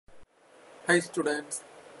Hi students,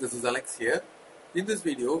 this is Alex here. In this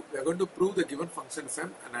video, we are going to prove the given function is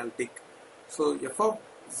an analytic. So f of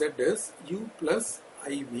z is u plus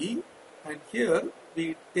iv, and here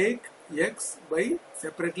we take x by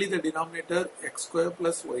separately the denominator x square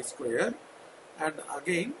plus y square, and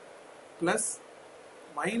again plus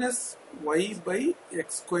minus y by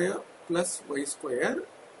x square plus y square,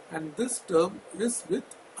 and this term is with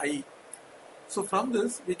I. So from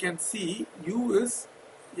this we can see u is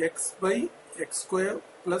x by x square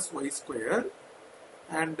plus y square,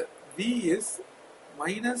 and v is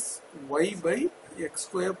minus y by x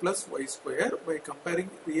square plus y square by comparing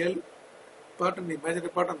real part and imaginary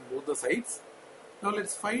part on both the sides. Now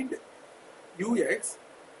let's find ux.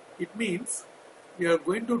 It means we are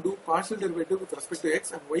going to do partial derivative with respect to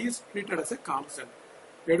x, and y is treated as a constant.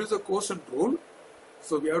 We have to use the quotient rule.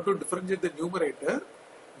 So we have to differentiate the numerator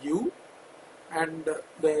u, and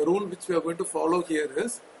the rule which we are going to follow here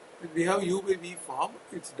is, when we have u by v form,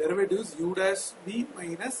 its derivative is u dash v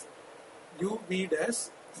minus u v dash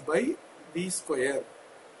by v square.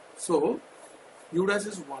 So u dash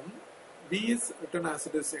is 1, v is written as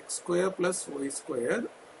it is x square plus y square,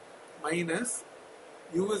 minus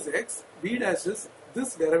u is x, v dash is,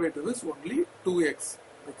 this derivative is only 2x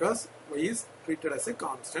because y is treated as a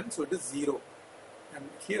constant, so it is 0. And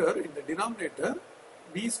here in the denominator,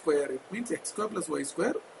 v square, it means x square plus y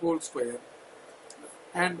square whole square.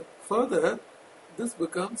 And further, this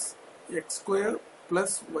becomes x square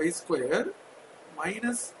plus y square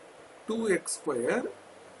minus 2x square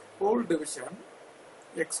whole division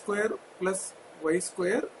x square plus y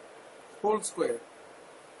square whole square.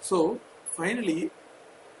 So finally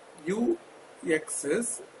ux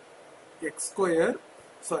is x square,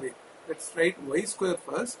 let's write y square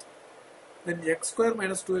first, then x square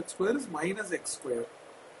minus 2x square is minus x square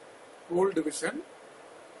whole division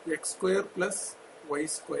x square plus y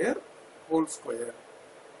square whole square.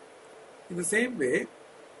 In the same way,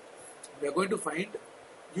 we are going to find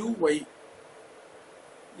uy.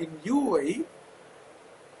 In uy,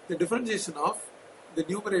 the differentiation of the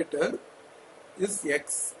numerator is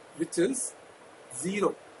x, which is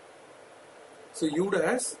 0. So u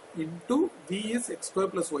dash into v is x square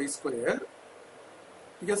plus y square,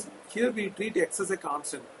 because here we treat x as a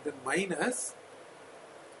constant, then minus,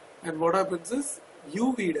 and what happens is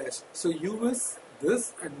uv dash. So u is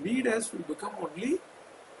this, and v dash will become only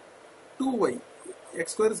 2y.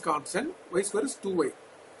 X square is constant, y square is 2y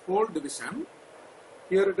whole division.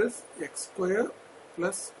 Here it is x square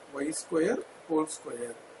plus y square whole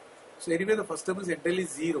square. So anyway, the first term is entirely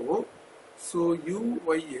 0. So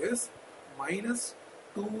uy is minus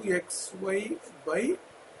 2xy by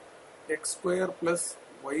x square plus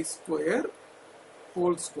y square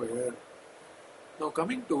whole square. Now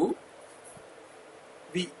coming to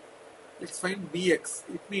v, let's find vx.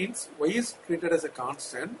 It means y is treated as a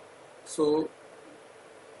constant, so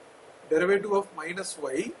derivative of minus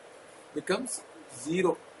y becomes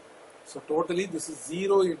 0. So totally this is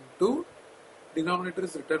 0 into, denominator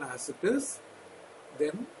is written as it is,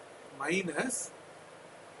 then minus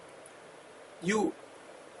u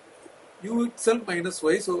itself minus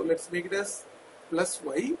y, so let's make it as plus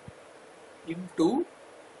y into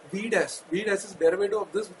v dash. V dash is derivative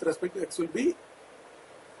of this with respect to x will be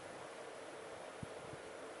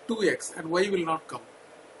 2x, and y will not come.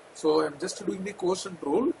 So I am just doing the quotient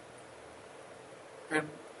rule, and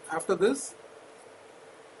after this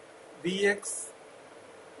vx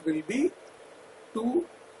will be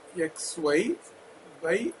 2xy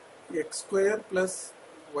by x square plus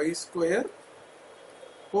y square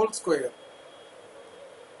whole square.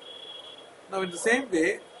 Now in the same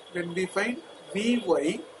way, when we find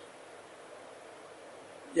vy,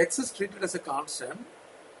 x is treated as a constant,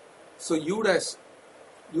 so u dash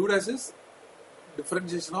is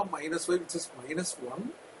differentiation of minus y, which is minus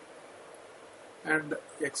 1, and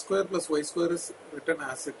x square plus y square is written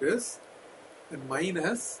as it is, and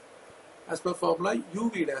minus, as per formula,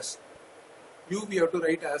 uv dash. U we have to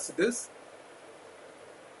write as it is,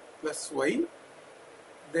 plus y,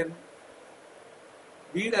 then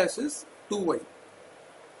v dash is 2y.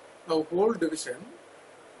 Now whole division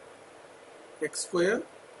x square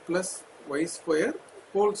plus y square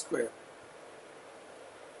whole square,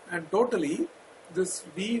 and totally this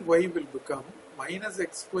vy will become minus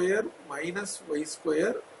x square minus y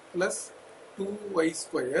square plus 2y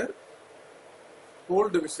square whole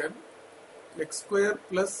division x square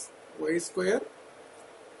plus y square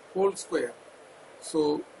whole square.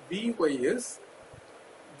 So vy is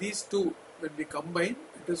these two, when we combine,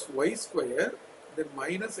 it is y square, then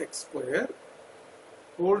minus x square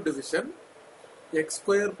whole division x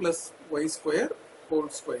square plus y square whole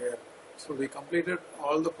square. So we completed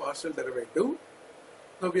all the partial derivative.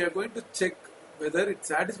 Now we are going to check whether it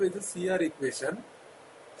satisfies the CR equation.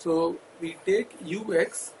 So we take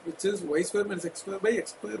ux, which is y square minus x square by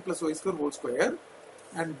x square plus y square whole square,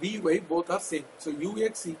 and vy both are same. So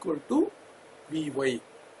ux equal to vy.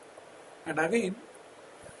 And again,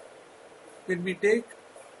 when we take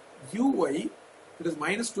uy, it is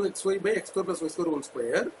minus 2xy by x square plus y square whole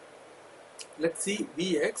square. Let's see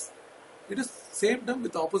vx. It is same term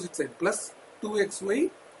with opposite sign, plus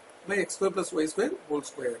 2xy by x square plus y square whole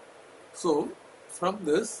square. So from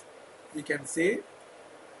this we can say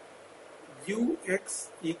ux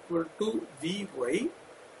equal to vy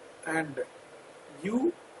and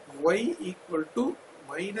uy equal to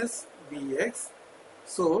minus vx.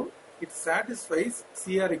 So it satisfies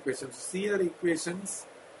CR equations. CR equations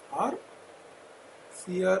are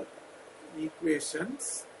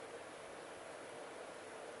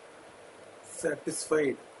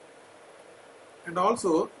satisfied, and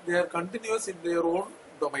also they are continuous in their own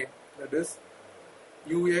domain, that is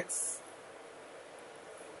ux,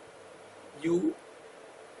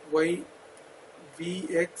 uy,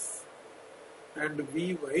 vx and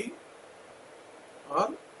vy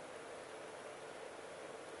are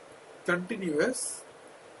continuous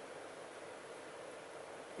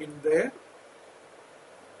in their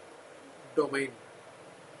domain,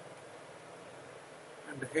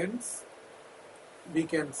 and hence we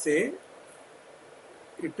can say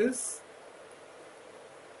it is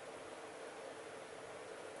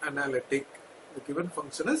analytic. The given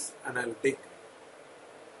function is analytic.